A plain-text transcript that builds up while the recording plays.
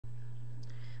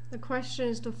The question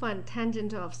is to find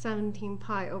tangent of 17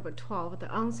 pi over 12.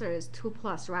 The answer is 2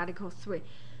 plus radical 3.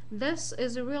 This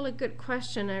is a really good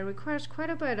question and requires quite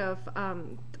a bit of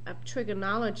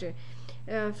trigonometry.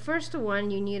 First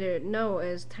one you need to know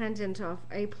is tangent of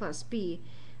a plus b.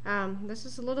 This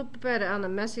is a little bit on the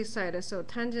messy side, so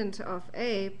tangent of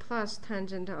a plus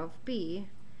tangent of b.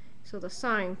 So the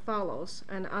sign follows,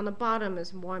 and on the bottom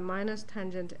is 1 minus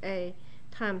tangent a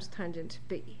times tangent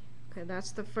b. Okay,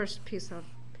 that's the first piece of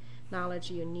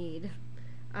knowledge you need.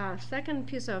 Second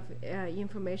piece of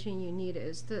information you need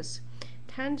is this.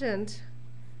 Tangent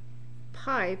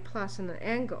pi plus an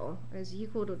angle is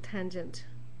equal to tangent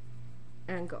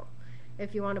angle.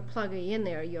 If you want to plug it in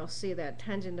there, you'll see that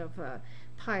tangent of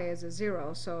pi is a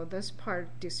 0, so this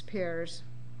part disappears.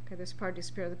 Okay, this part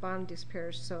disappears, the bottom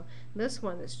disappears, so this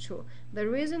one is true. The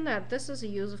reason that this is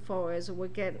useful is we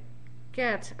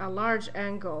get a large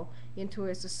angle into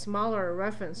its smaller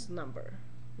reference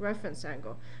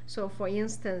angle. So for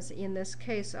instance, in this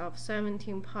case of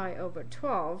 17 pi over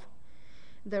 12,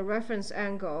 the reference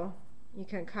angle, you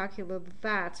can calculate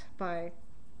that by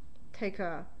take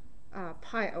a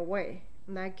pi away,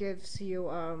 and that gives you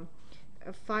a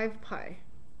 5 pi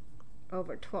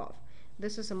over 12.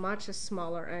 This is a much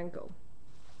smaller angle.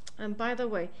 And by the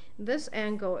way, this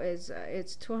angle is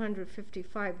it's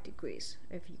 255 degrees,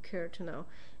 if you care to know.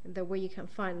 And the way you can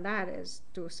find that is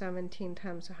do 17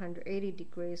 times 180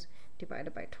 degrees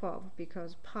divided by 12,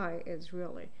 because pi is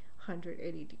really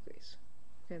 180 degrees.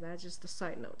 Okay, that's just a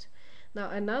side note. Now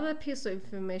another piece of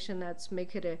information that's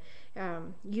make it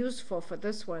useful for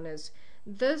this one is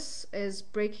this is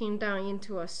breaking down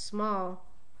into a small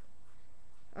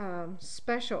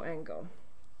special angle.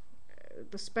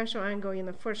 The special angle in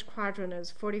the first quadrant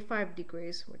is 45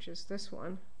 degrees, which is this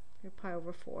one, pi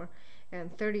over 4,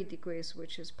 and 30 degrees,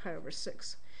 which is pi over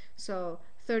 6. So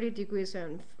 30 degrees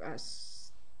and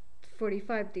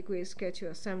 45 degrees get you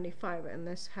a 75, and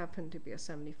this happened to be a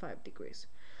 75 degrees.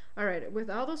 All right, with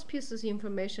all those pieces of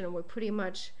information, we pretty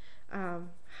much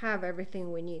have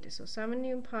everything we need. So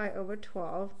 17 pi over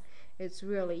 12 is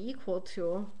really equal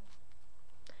to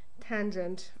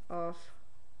tangent of,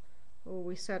 what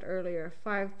we said earlier,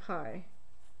 5 pi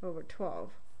over 12,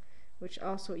 which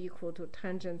also equal to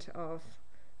tangent of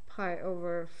pi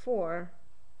over 4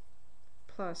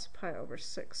 plus pi over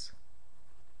 6.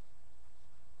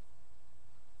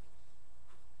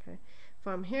 Okay.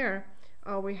 From here,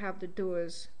 all we have to do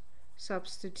is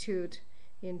substitute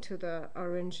into the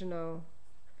original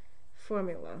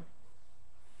formula.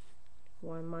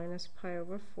 1 minus pi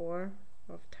over 4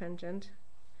 of tangent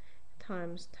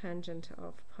times tangent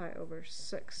of pi over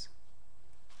 6.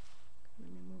 Let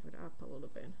me move it up a little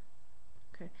bit.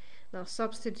 Okay, now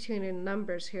substituting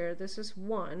numbers here, this is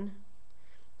 1.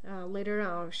 Later on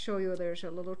I'll show you there's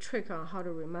a little trick on how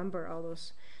to remember all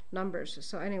those numbers.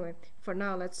 So anyway, for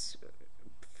now let's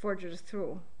forge it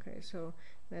through. Okay, so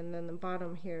and then the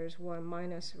bottom here is 1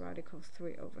 minus radical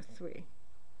 3 over 3.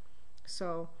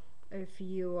 So if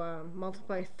you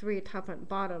multiply 3 top and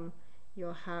bottom,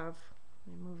 you'll have,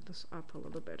 let me move this up a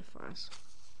little bit for us.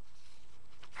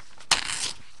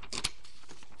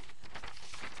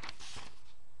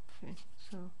 Okay,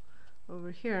 so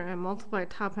over here I multiply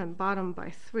top and bottom by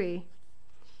 3.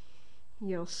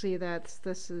 You'll see that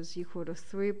this is equal to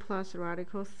 3 plus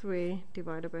radical 3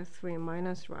 divided by 3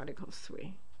 minus radical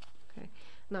 3. Okay.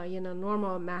 Now, in a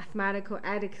normal mathematical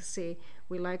adequacy,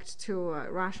 we like to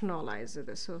rationalize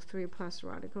it. So 3 plus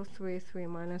radical 3, 3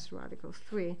 minus radical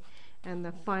 3. And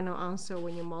the final answer,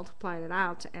 when you multiply it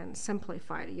out and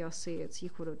simplify it, you'll see it's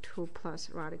equal to 2 plus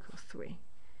radical 3.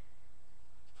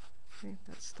 Okay,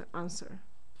 that's the answer.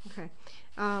 Okay.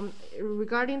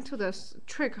 Regarding to this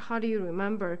trick, how do you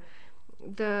remember?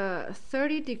 The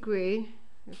 30 degree,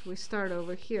 if we start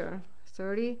over here,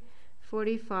 30,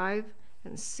 45,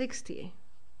 and 60.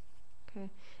 Okay.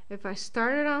 If I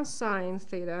started on sine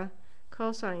theta,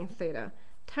 cosine theta,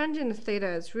 tangent theta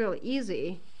is really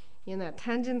easy. In that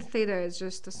tangent theta is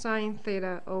just the sine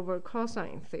theta over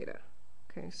cosine theta.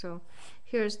 Okay, so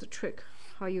here's the trick,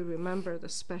 how you remember the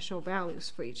special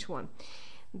values for each one.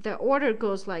 The order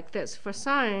goes like this. For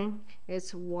sine,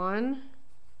 it's 1,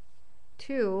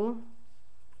 2,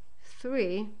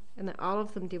 3, and then all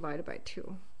of them divided by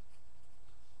 2.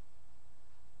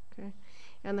 Okay,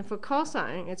 and then for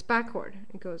cosine, it's backward.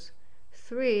 It goes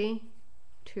 3,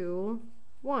 2,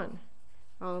 1.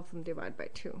 All of them divided by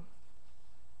 2.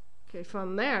 Okay,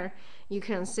 from there, you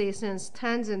can see since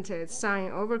tangent is sine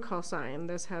over cosine,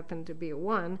 this happened to be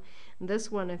 1.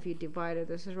 This one, if you divide it,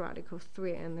 this is radical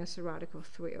 3, and this is radical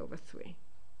 3 over 3.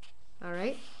 All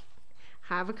right?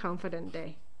 Have a confident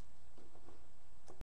day.